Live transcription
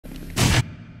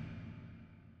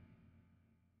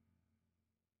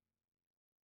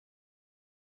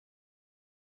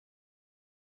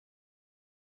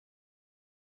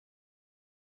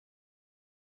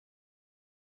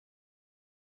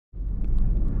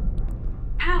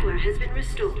Power has been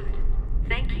restored.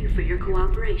 Thank you for your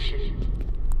cooperation.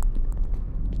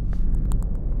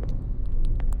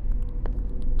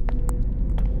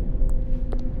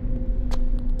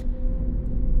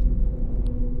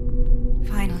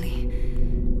 Finally.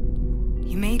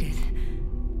 You made it.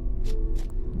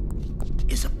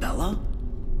 Isabella?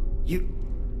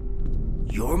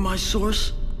 You're my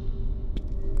source?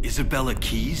 Isabella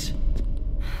Keys?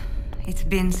 It's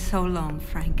been so long,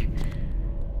 Frank.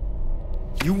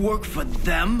 You work for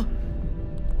them?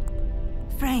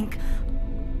 Frank,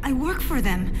 I work for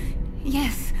them.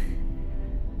 Yes.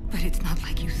 But it's not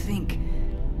like you think.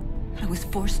 I was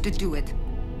forced to do it.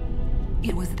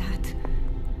 It was that.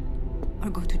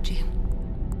 Or go to jail.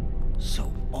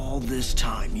 So all this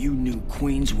time you knew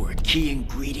Queens were a key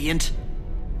ingredient?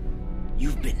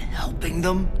 You've been helping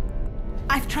them?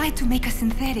 I've tried to make a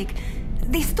synthetic.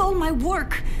 They stole my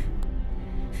work.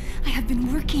 I have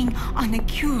been working on a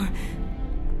cure.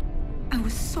 I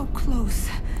was so close.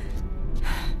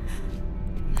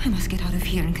 I must get out of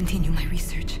here and continue my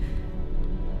research.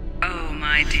 Oh,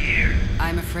 my dear.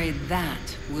 I'm afraid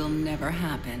that will never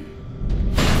happen.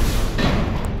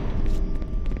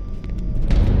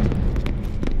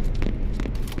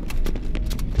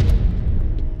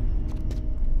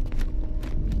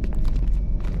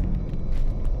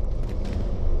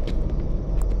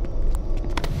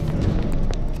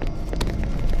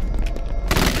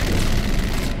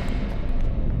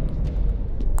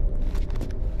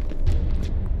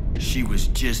 She was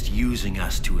just using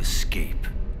us to escape.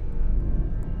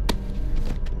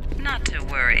 Not to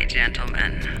worry,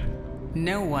 gentlemen.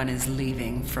 No one is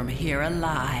leaving from here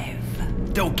alive.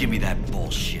 Don't give me that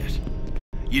bullshit.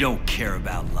 You don't care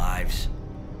about lives.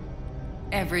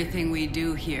 Everything we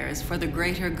do here is for the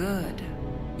greater good.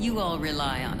 You all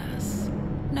rely on us.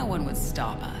 No one would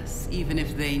stop us, even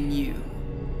if they knew.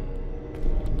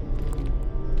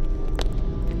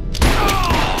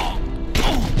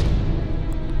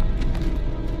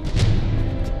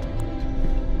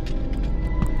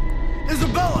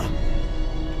 Isabella!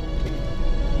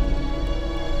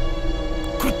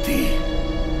 Kuti!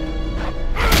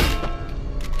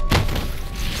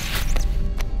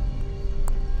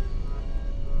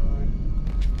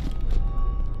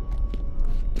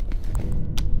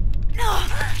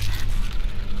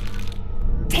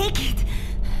 Take it!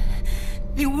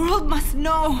 The world must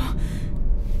know!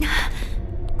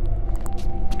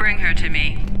 Bring her to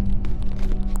me.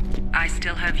 I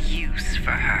still have use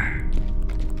for her.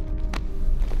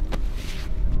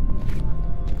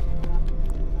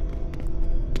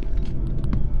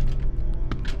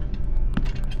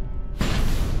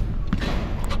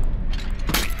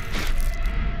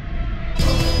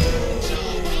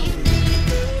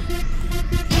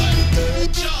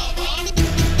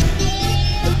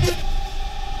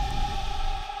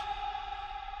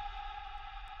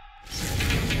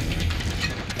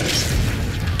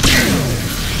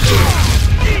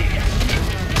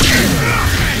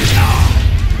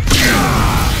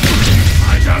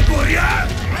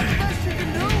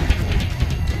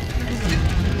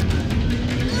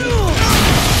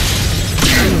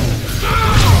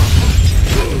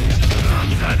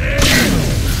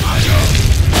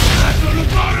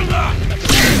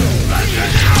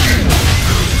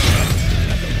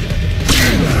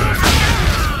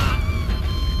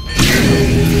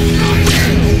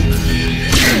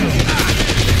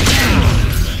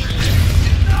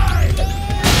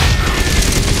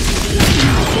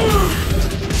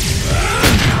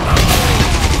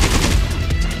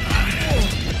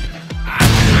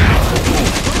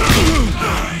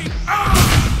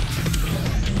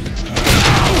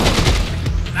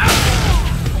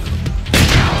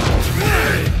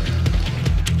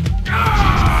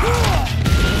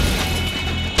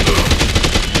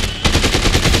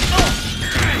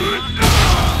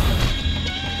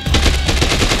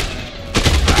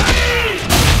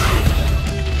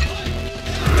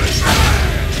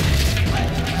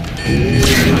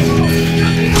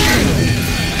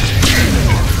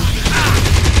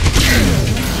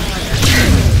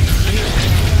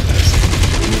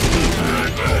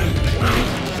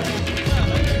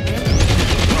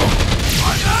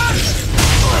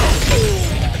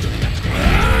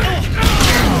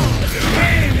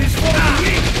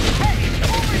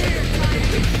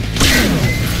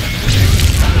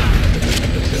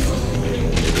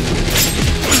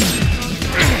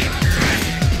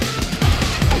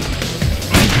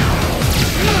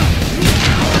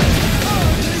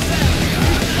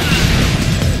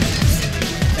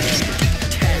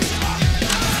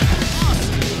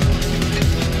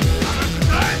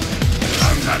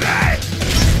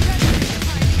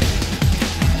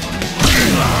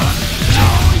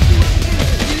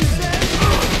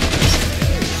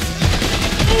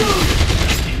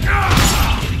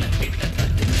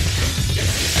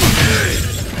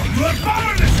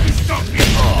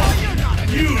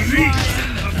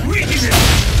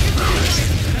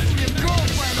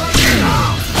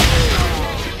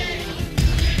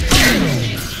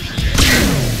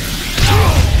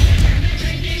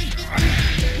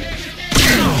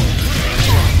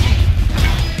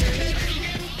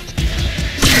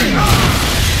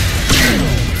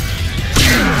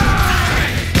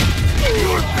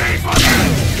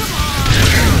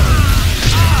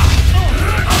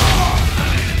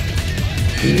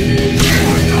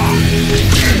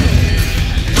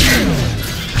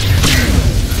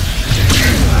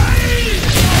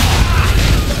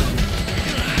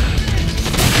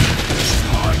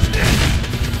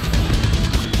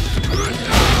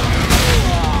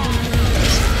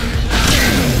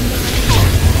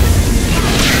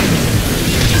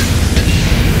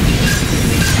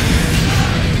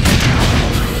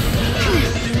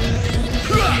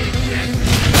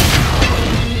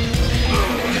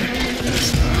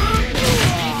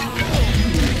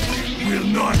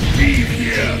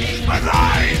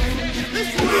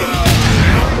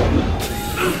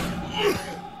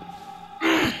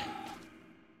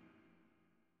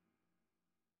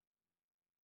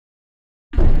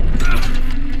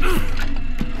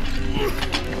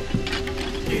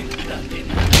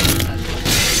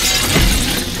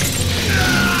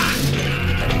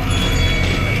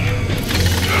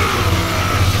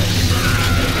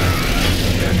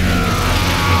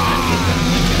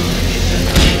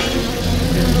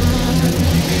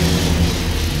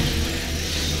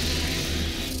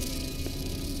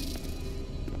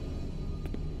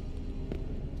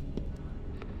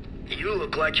 You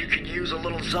look like you could use a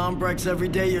little Zombrex every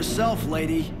day yourself,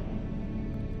 lady.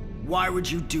 Why would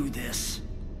you do this?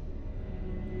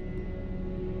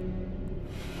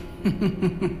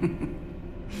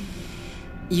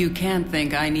 You can't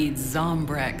think I need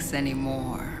Zombrex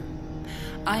anymore.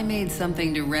 I made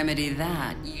something to remedy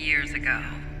that years ago,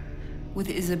 with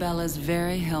Isabella's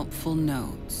very helpful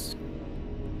notes.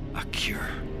 A cure?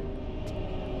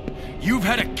 You've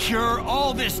had a cure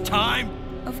all this time?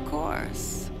 Of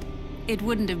course. It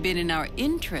wouldn't have been in our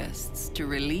interests to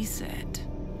release it.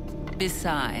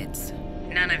 Besides,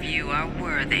 none of you are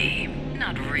worthy.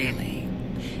 Not really.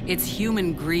 It's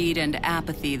human greed and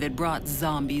apathy that brought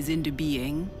zombies into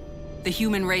being. The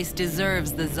human race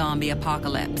deserves the zombie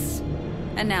apocalypse.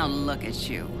 And now look at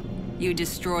you. You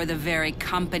destroy the very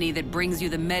company that brings you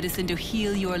the medicine to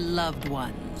heal your loved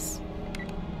ones.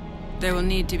 There will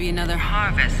need to be another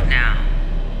harvest now.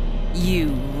 You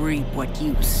reap what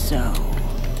you sow.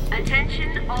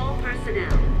 Attention all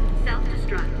personnel.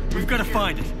 Self-destruct. We've got to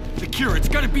find it. The cure, it's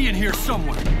got to be in here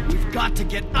somewhere. We've got to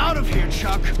get out of here,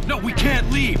 Chuck. No, we can't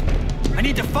leave. I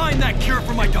need to find that cure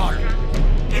for my daughter.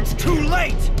 It's too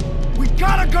late. We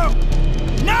gotta go.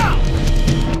 Now!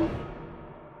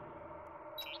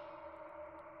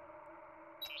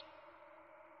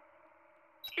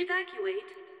 Evacuate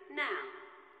now.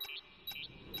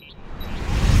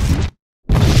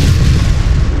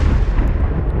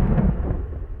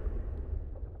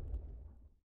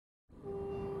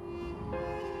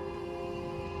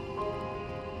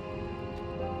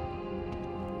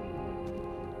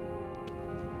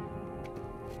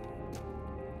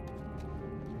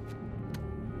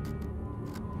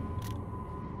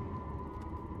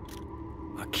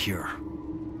 A cure.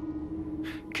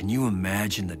 Can you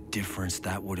imagine the difference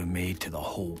that would have made to the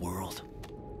whole world?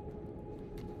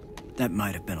 That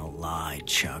might have been a lie,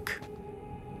 Chuck.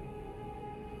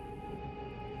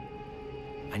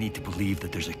 I need to believe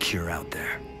that there's a cure out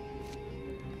there.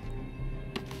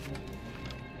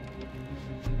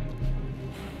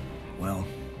 Well,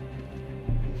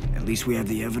 at least we have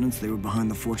the evidence they were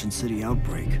behind the Fortune City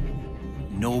outbreak.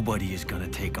 Nobody is gonna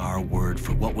take our word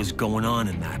for what was going on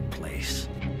in that place.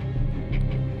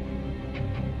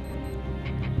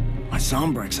 My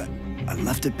Zombrex, I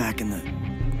left it back in the...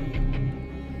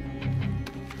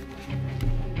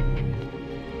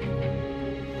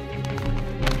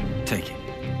 Take it.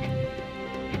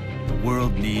 The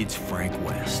world needs Frank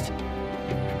West.